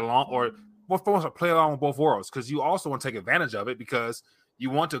play along or play along with both worlds, because you also want to take advantage of it because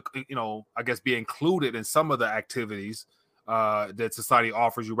you want to, I guess, be included in some of the activities that society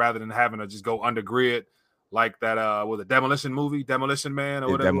offers you rather than having to just go under grid like that was a Demolition Man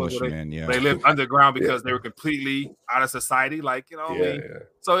or whatever. Demolition Man, yeah. They lived underground because they were completely out of society.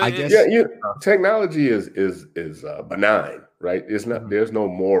 So I guess technology is benign, right? It's not. There's no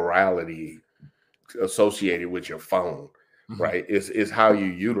morality associated with your phone, right? It's how you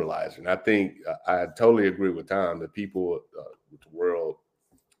utilize it. And I think I totally agree with Tom. The people with the World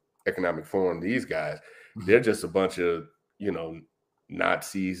Economic Forum, these guys, they're just a bunch of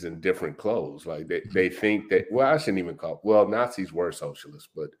Nazis in different clothes. Like they think that, I shouldn't even Nazis were socialists,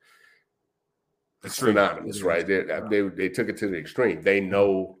 but it's synonymous, right? They took it to the extreme. They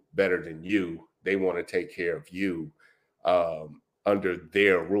know better than you. They want to take care of you under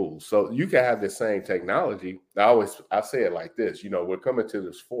their rules. So you can have the same technology. I say it like this, we're coming to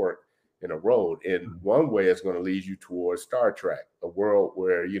this fork in a road, and one way it's going to lead you towards Star Trek, a world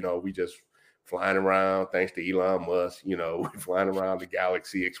where, we just flying around, thanks to Elon Musk, we're flying around the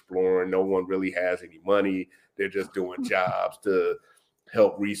galaxy exploring. No one really has any money. They're just doing jobs to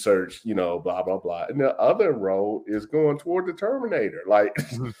help research, blah, blah, blah. And the other road is going toward the Terminator. Like,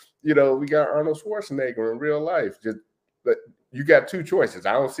 we got Arnold Schwarzenegger in real life. But you got two choices.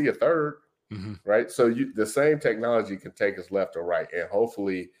 I don't see a third, right? So the same technology can take us left or right. And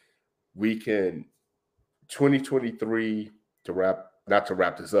hopefully we can, 2023, not to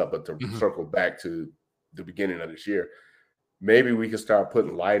wrap this up, but to circle back to the beginning of this year, maybe we can start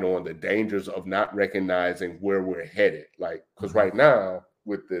putting light on the dangers of not recognizing where we're headed. Like, because right now,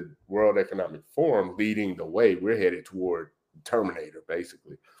 with the World Economic Forum leading the way, we're headed toward Terminator,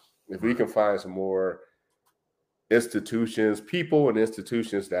 basically. If we can find some more people and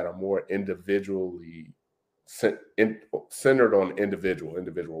institutions that are more individually centered on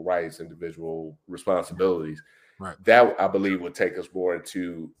individual rights, individual responsibilities, right, that I believe would take us more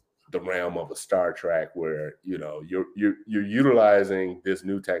into the realm of a Star Trek, where you're utilizing this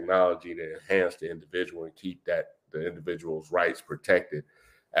new technology to enhance the individual and keep the individual's rights protected,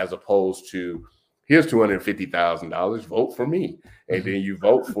 as opposed to, here's $250,000, vote for me, and then you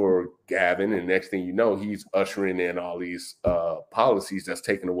vote for Gavin, and next thing you know, he's ushering in all these policies that's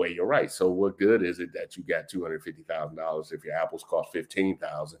taking away your rights. So what good is it that you got $250,000 if your apples cost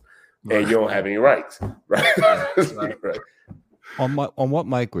 $15,000 and you don't have any rights, right? Right. On what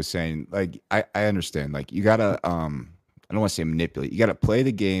Mike was saying, like, I understand, like, you gotta I don't want to say manipulate, you gotta play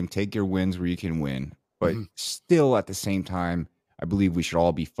the game, take your wins where you can win, but still at the same time, I believe we should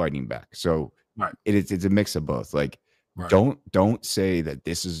all be fighting back. So right, it's a mix of both. Like, right, don't say that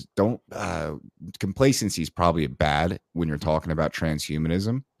complacency is probably bad when you're talking about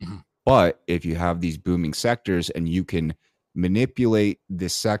transhumanism, but if you have these booming sectors and you can manipulate the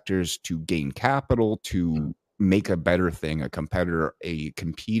sectors to gain capital, to make a better thing, a competitor, a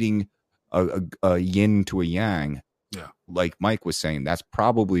competing, a yin to a yang. Yeah. Like Mike was saying, that's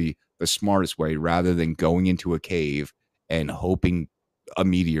probably the smartest way, rather than going into a cave and hoping a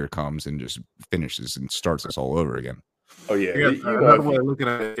meteor comes and just finishes and starts us all over again. Oh yeah. Another way of looking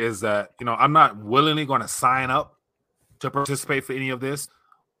at it is that, I'm not willingly going to sign up to participate for any of this,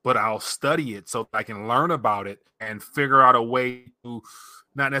 but I'll study it so I can learn about it and figure out a way to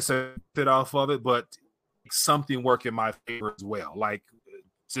not necessarily fit off of it, but something work in my favor as well. Like,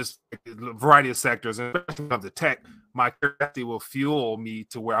 just a variety of sectors, and especially when it comes to tech, my curiosity will fuel me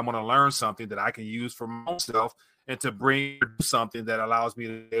to where I'm going to learn something that I can use for myself and to bring something that allows me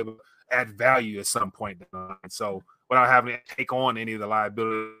to be able to add value at some point. So without having to take on any of the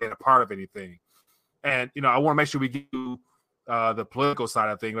liability and a part of anything. And, I want to make sure we get to the political side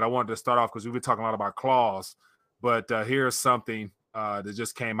of things, but I wanted to start off because we've been talking a lot about claws, but here's something that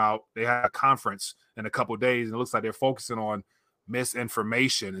just came out. They had a conference in a couple of days, and it looks like they're focusing on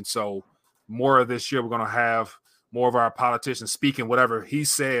misinformation. And so more of this year, we're going to have more of our politicians speaking whatever he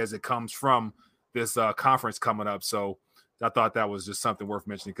says it comes from this conference coming up. So I thought that was just something worth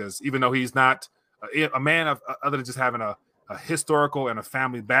mentioning, because even though he's not a man of other than just having a historical and a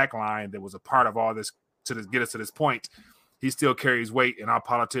family backline that was a part of all this to get us to this point, he still carries weight, and our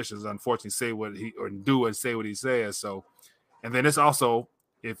politicians unfortunately say what he or do and say what he says. So, and then it's also,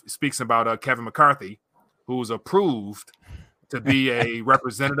 it speaks about Kevin McCarthy, who was approved to be a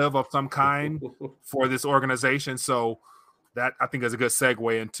representative of some kind for this organization. So that, I think, is a good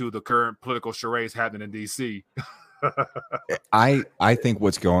segue into the current political charades happening in DC. I think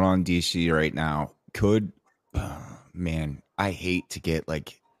what's going on in DC right now could, man, I hate to get,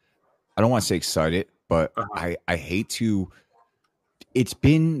 like, I don't want to say excited, but I hate to. It's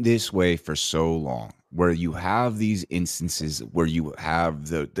been this way for so long, where you have these instances where you have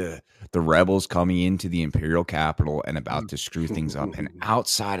the rebels coming into the Imperial Capitol and about to screw things up. And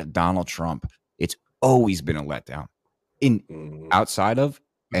outside of Donald Trump, it's always been a letdown. Outside of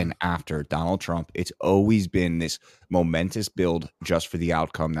and after Donald Trump, it's always been this momentous build just for the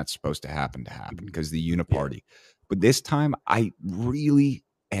outcome that's supposed to happen because the uniparty. But this time, I really,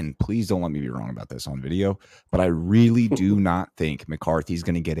 and please don't let me be wrong about this on video, but I really do not think McCarthy's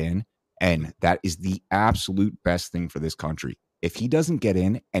going to get in. And that is the absolute best thing for this country. If he doesn't get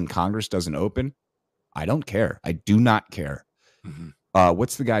in and Congress doesn't open, I don't care. I do not care.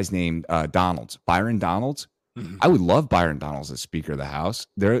 What's the guy's name? Byron Donalds. I would love Byron Donalds as Speaker of the House.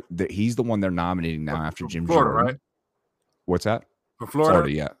 He's the one they're nominating now after Jim Florida, Jordan. right? What's that? For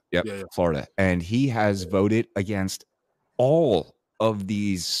Florida? Yeah, Florida. And he has voted against all of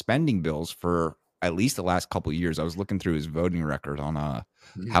these spending bills for at least the last couple of years. I was looking through his voting record on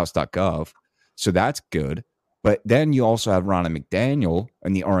house.gov. So that's good. But then you also have Ronna McDaniel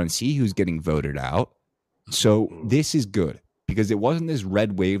and the RNC who's getting voted out. So this is good. because it wasn't this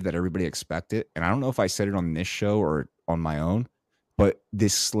red wave that everybody expected. And I don't know if I said it on this show or on my own, but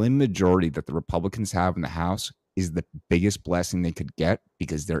this slim majority that the Republicans have in the House is the biggest blessing they could get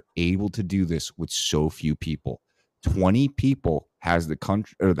because they're able to do this with so few people. 20 people has the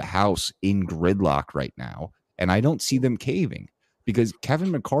country or the House in gridlock right now. And I don't see them caving because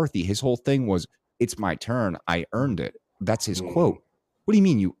Kevin McCarthy, his whole thing was, it's my turn. I earned it. That's his quote. What do you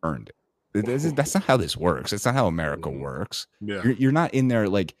mean you earned it? That's not how this works. It's not how America works. Yeah. You're not in there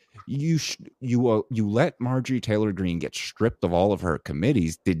like you let Marjorie Taylor Greene get stripped of all of her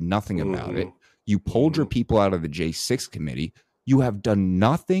committees, did nothing about it. You pulled your people out of the J6 committee. You have done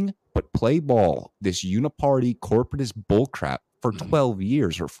nothing but play ball, this uniparty corporatist bullcrap for 12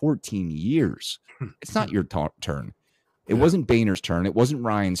 years or 14 years. It's not your turn. It wasn't Boehner's turn. It wasn't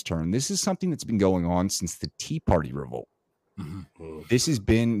Ryan's turn. This is something that's been going on since the Tea Party revolt. This has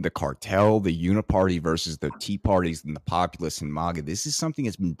been the cartel, the uniparty versus the Tea Parties and the populists and MAGA. This is something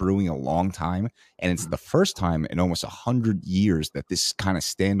that's been brewing a long time, and it's the first time in almost 100 years that this kind of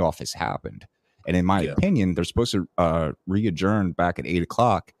standoff has happened. And in my opinion, they're supposed to re-adjourn back at 8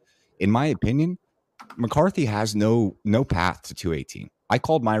 o'clock. In my opinion, McCarthy has no path to 218. I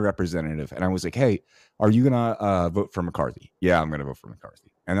called my representative and I was like, hey, are you going to vote for McCarthy? Yeah, I'm going to vote for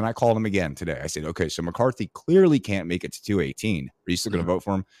McCarthy. And then I called him again today. I said, okay, so McCarthy clearly can't make it to 218. Are you still going to vote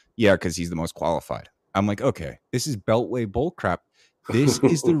for him? Yeah, because he's the most qualified. I'm like, okay, this is Beltway bullcrap. This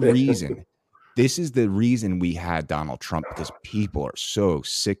is the reason. This is the reason we had Donald Trump, because people are so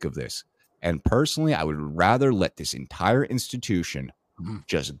sick of this. And personally, I would rather let this entire institution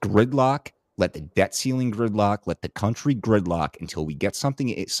just gridlock, let the debt ceiling gridlock, let the country gridlock until we get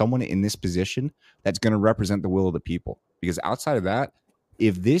someone in this position that's going to represent the will of the people. Because outside of that,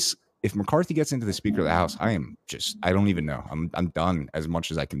 if McCarthy gets into the Speaker of the House, I don't even know. I'm done as much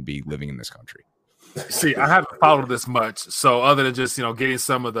as I can be living in this country. See, I haven't followed this much. So other than just, getting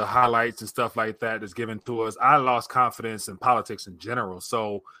some of the highlights and stuff like that that's given to us, I lost confidence in politics in general.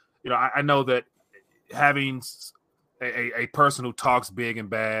 So, I know that having a person who talks big and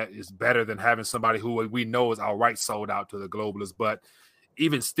bad is better than having somebody who we know is outright sold out to the globalists. But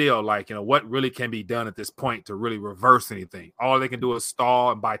even still, what really can be done at this point to really reverse anything? All they can do is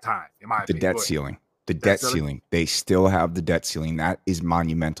stall and buy time, in my opinion. The debt ceiling. They still have the debt ceiling. That is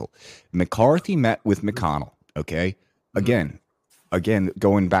monumental. McCarthy met with McConnell. Okay. Again,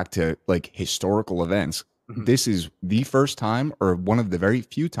 going back to historical events, this is the first time or one of the very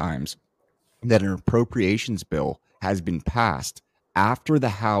few times that an appropriations bill has been passed after the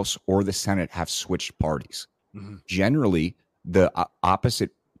House or the Senate have switched parties. Generally, the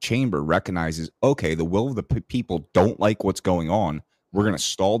opposite chamber recognizes, okay, the will of the people don't like what's going on. We're going to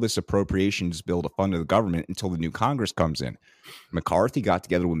stall this appropriations bill to fund the government until the new Congress comes in. McCarthy got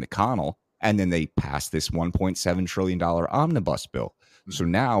together with McConnell, and then they passed this $1.7 trillion omnibus bill. So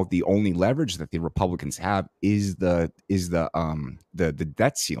now the only leverage that the Republicans have is the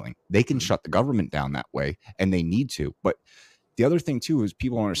debt ceiling. They can shut the government down that way, and they need to. But the other thing too is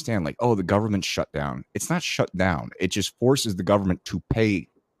people don't understand, the government's shut down. It's not shut down. It just forces the government to pay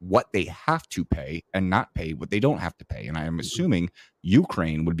what they have to pay and not pay what they don't have to pay. And I am assuming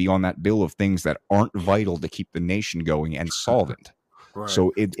Ukraine would be on that bill of things that aren't vital to keep the nation going and solvent. Right.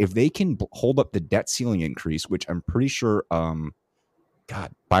 So if they can hold up the debt ceiling increase, which I'm pretty sure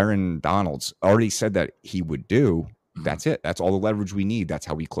Byron Donalds already said that he would do, that's it. That's all the leverage we need. That's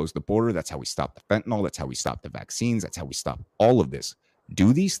how we close the border. That's how we stop the fentanyl. That's how we stop the vaccines. That's how we stop all of this.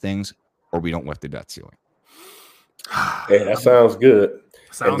 Do these things or we don't lift the debt ceiling. Hey, that sounds good.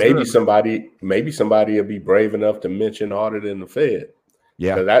 And maybe somebody will be brave enough to mention audit in the Fed.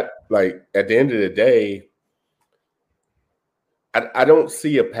 Yeah. That, at the end of the day, I don't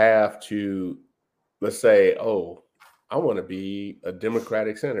see a path to, let's say, I want to be a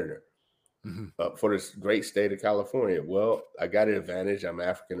Democratic senator for this great state of California. Well, I got an advantage. I'm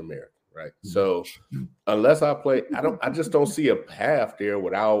African American, right? So unless I just don't see a path there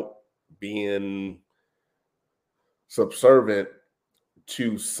without being subservient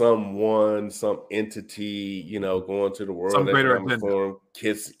to someone, some entity, going to the World Economic Forum,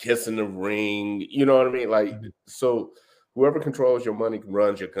 kissing the ring. You know what I mean? So whoever controls your money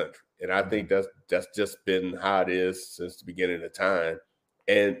runs your country. And I think that's just been how it is since the beginning of time.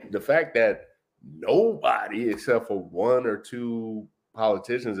 And the fact that nobody except for one or two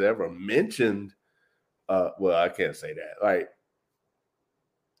politicians ever mentioned, I can't say that.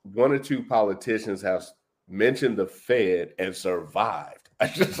 One or two politicians have mentioned the Fed and survived. I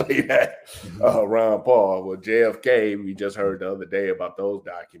should say that. Ron Paul, JFK, we just heard the other day about those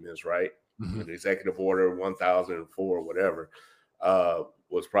documents, right? The executive order 1004, whatever.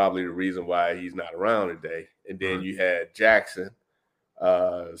 was probably the reason why he's not around today. And then you had Jackson,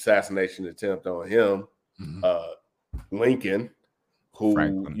 assassination attempt on him, Lincoln, who,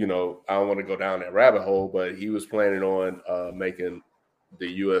 Franklin. you know, I don't want to go down that rabbit hole, but he was planning on making the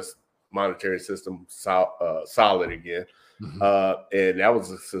U.S. monetary system solid again. And that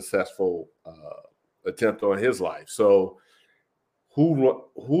was a successful attempt on his life. So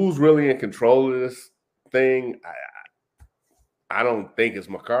who's really in control of this thing? I don't think it's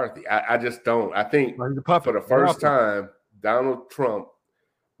McCarthy. I just don't. I think for the first time, Donald Trump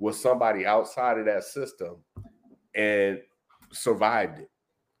was somebody outside of that system and survived it.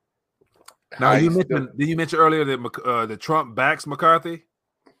 Now, did you mention earlier that Trump backs McCarthy?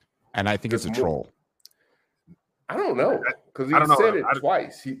 And I think it's a troll. I don't know, because he said it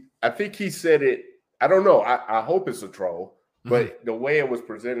twice. I think he said it. I don't know. I hope it's a troll, but the way it was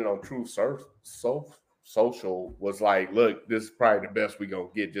presented on Truth Social was like, look, this is probably the best we're going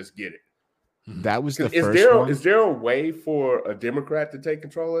to get. Just get it. That was the first one. Is there a way for a Democrat to take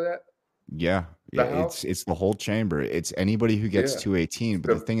control of that? Yeah. It's the whole chamber. It's anybody who gets 218.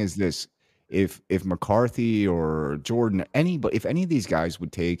 But the thing is this, if McCarthy or Jordan, if any of these guys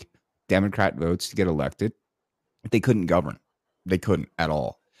would take Democrat votes to get elected, they couldn't govern. They couldn't at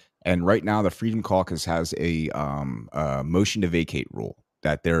all. And right now, the Freedom Caucus has a motion to vacate rule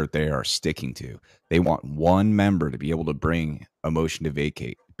that they are sticking to. They want one member to be able to bring a motion to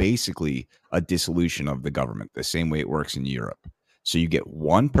vacate, basically a dissolution of the government, the same way it works in Europe. So you get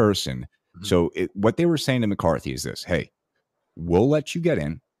one person. So what they were saying to McCarthy is this: hey, we'll let you get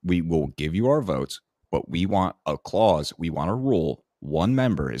in. We will give you our votes, but we want a clause. We want a rule. One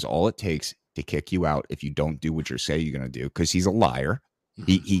member is all it takes to kick you out if you don't do what you say you're going to do, because he's a liar.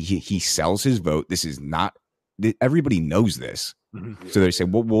 He sells his vote. This is not. Everybody knows this. So they say,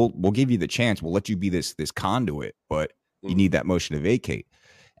 well, we'll give you the chance. We'll let you be this conduit, but you need that motion to vacate.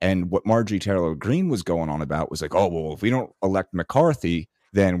 And what Marjorie Taylor Greene was going on about was like, oh, well, if we don't elect McCarthy,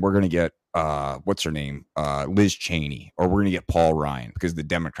 then we're going to get what's her name, Liz Cheney, or we're going to get Paul Ryan, because the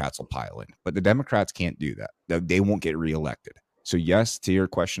Democrats will pile in. But the Democrats can't do that. They won't get reelected. So yes, to your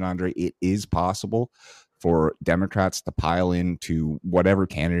question, Andre, it is possible for Democrats to pile in to whatever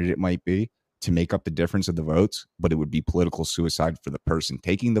candidate it might be to make up the difference of the votes, but it would be political suicide for the person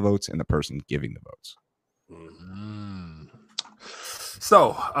taking the votes and the person giving the votes.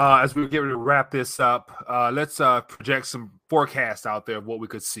 So as we get ready to wrap this up, let's project some forecasts out there of what we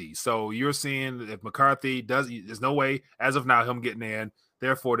could see. So you're seeing if McCarthy there's no way as of now him getting in,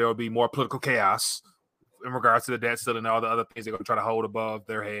 therefore there will be more political chaos in regards to the debt ceiling and all the other things they're going to try to hold above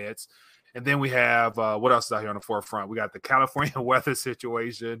their heads. And then we have what else is out here on the forefront? We got the California weather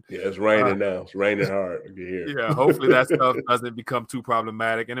situation. Yeah, it's raining now. It's raining hard. I can hear it. Yeah, hopefully that stuff doesn't become too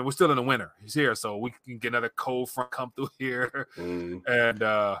problematic. And then we're still in the winter. He's here, so we can get another cold front come through here. And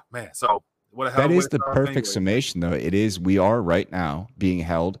man, so what the hell? That is the perfect summation, though. It is. We are right now being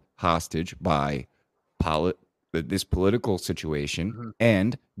held hostage by this political situation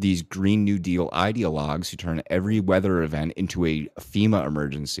and these Green New Deal ideologues who turn every weather event into a FEMA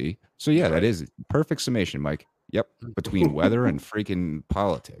emergency. So yeah, that is perfect summation, Mike. Yep, between weather and freaking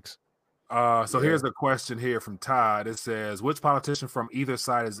politics. So here's a question here from Todd. It says, which politician from either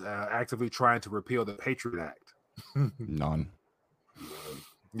side is actively trying to repeal the Patriot Act? None.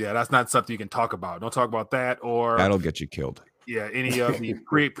 Yeah, that's not something you can talk about. Don't talk about that, or that'll get you killed. Yeah, any of the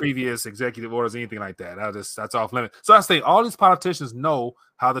previous executive orders, anything like that. That's off limit. So I say all these politicians know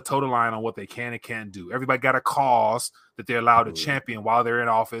how to toe the line on what they can and can't do. Everybody got a cause that they're allowed to champion while they're in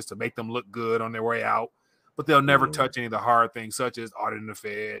office to make them look good on their way out, but they'll never touch any of the hard things such as auditing the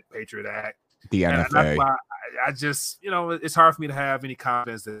Fed, Patriot Act, the NFA. And that's why I just, it's hard for me to have any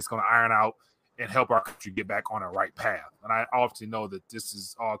confidence that it's going to iron out and help our country get back on a right path. And I obviously know that this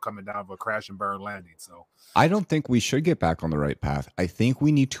is all coming down to a crash and burn landing. So I don't think we should get back on the right path. I think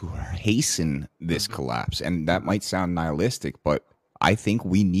we need to hasten this collapse. And that might sound nihilistic, but I think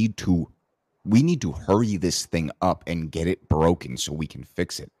we need to hurry this thing up and get it broken so we can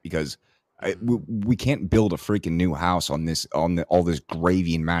fix it, because we can't build a freaking new house on all this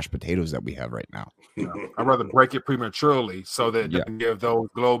gravy and mashed potatoes that we have right now. I'd rather break it prematurely so that they can give those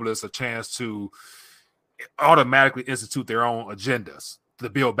globalists a chance to automatically institute their own agendas to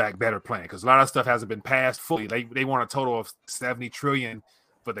build back better plan. Because a lot of stuff hasn't been passed fully. They want a total of 70 trillion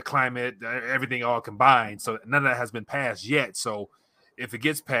for the climate, everything all combined. So none of that has been passed yet. So if it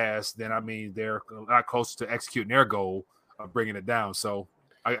gets passed, then they're a lot closer to executing their goal of bringing it down. So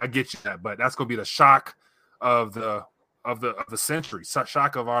I get you that, but that's going to be the shock of the century,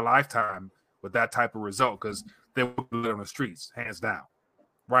 shock of our lifetime with that type of result, because they will be on the streets, hands down.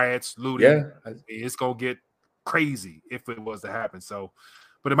 Riots, looting. Yeah. It's going to get crazy if it was to happen. So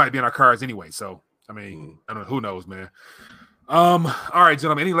but it might be in our cards anyway. So, I mean, I don't know. Who knows, man? All right,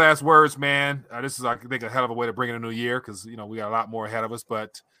 gentlemen, any last words, man? This is, I think, a hell of a way to bring in a new year because, you know, we got a lot more ahead of us,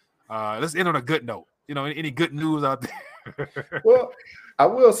 but let's end on a good note. You know, any good news out there? Well, I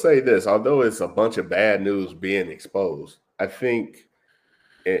will say this, although it's a bunch of bad news being exposed, I think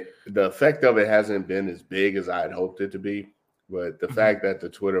the effect of it hasn't been as big as I had hoped it to be. But the fact that the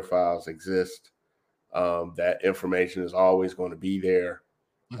Twitter files exist, that information is always going to be there.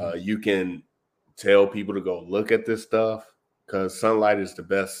 You can tell people to go look at this stuff because sunlight is the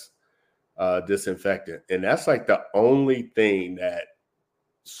best disinfectant. And that's like the only thing that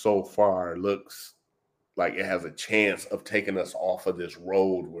so far looks like it has a chance of taking us off of this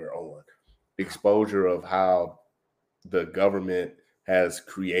road we're on. Exposure of how the government has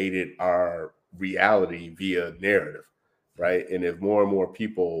created our reality via narrative, right? And if more and more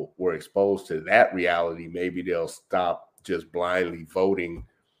people were exposed to that reality, maybe they'll stop just blindly voting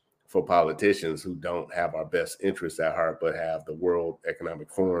for politicians who don't have our best interests at heart, but have the World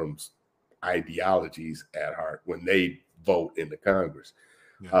Economic Forum's ideologies at heart when they vote in the Congress.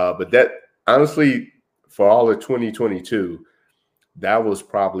 Yeah. But that, honestly, for all of 2022, that was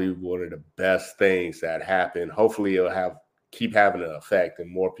probably one of the best things that happened. Hopefully it'll keep having an effect and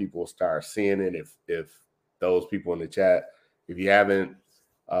more people will start seeing it. If those people in the chat, if you haven't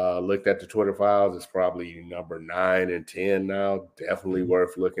looked at the Twitter files, it's probably number 9 and 10 now. Definitely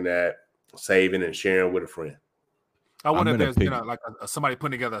worth looking at, saving and sharing with a friend. I wonder if there's somebody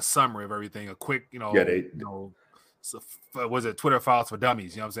putting together a summary of everything, a quick, was it Twitter files for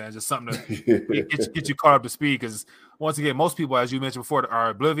dummies? You know what I'm saying? Just something to get you caught up to speed. Because once again, most people, as you mentioned before, are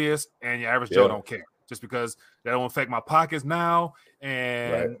oblivious, and your average Joe don't care just because that don't affect my pockets now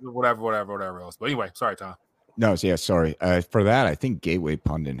and whatever else. But anyway, sorry, Tom. No, yeah, sorry. For that, I think Gateway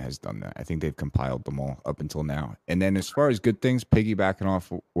Pundit has done that. I think they've compiled them all up until now. And then as far as good things, piggybacking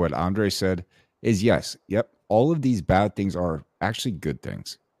off what Andre said, is all of these bad things are actually good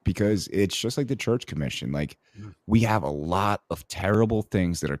things. Because it's just like the church commission. Like we have a lot of terrible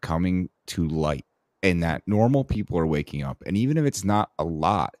things that are coming to light and that normal people are waking up. And even if it's not a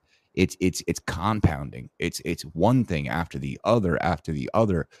lot, it's compounding. It's one thing after the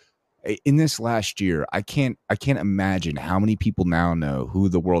other. In this last year, I can't imagine how many people now know who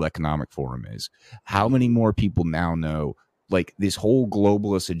the World Economic Forum is. How many more people now know like this whole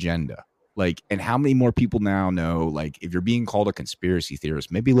globalist agenda. Like, and how many more people now know, like, if you're being called a conspiracy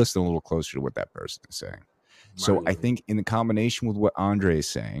theorist, maybe listen a little closer to what that person is saying. So I think in the combination with what Andre is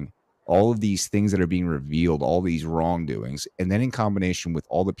saying, all of these things that are being revealed, all these wrongdoings, and then in combination with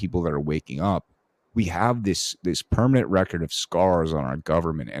all the people that are waking up, we have this permanent record of scars on our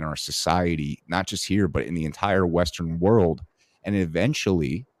government and our society, not just here, but in the entire Western world. And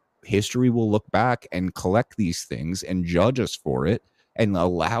eventually history will look back and collect these things and judge us for it. And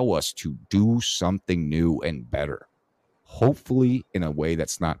allow us to do something new and better. Hopefully in a way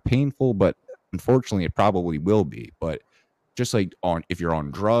that's not painful, but unfortunately it probably will be. But just like if you're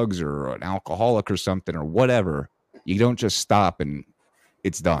on drugs or an alcoholic or something or whatever, you don't just stop and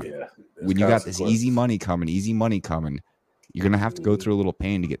it's done. Yeah, when you got this easy money coming, you're going to have to go through a little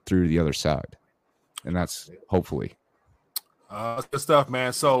pain to get through to the other side. And that's hopefully. Good stuff,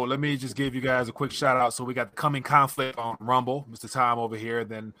 man. So let me just give you guys a quick shout out. So we got the Coming Conflict on Rumble, Mr. Tom over here,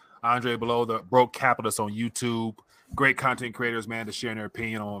 then Andre below, the Broke Capitalist on YouTube. Great content creators, man, to share their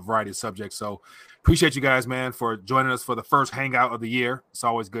opinion on a variety of subjects. So appreciate you guys, man, for joining us for the first hangout of the year. It's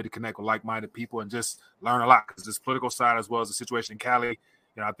always good to connect with like-minded people and just learn a lot because this political side as well as the situation in Cali,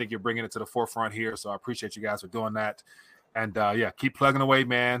 I think you're bringing it to the forefront here. So I appreciate you guys for doing that. And keep plugging away,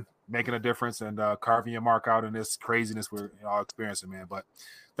 man. Making a difference and carving your mark out in this craziness we're all experiencing, man. But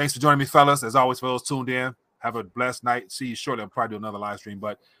thanks for joining me, fellas. As always, for those tuned in, have a blessed night. See you shortly. I'll probably do another live stream.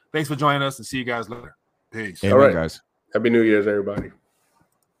 But thanks for joining us and see you guys later. Peace. All right, guys. Happy New Year's, everybody.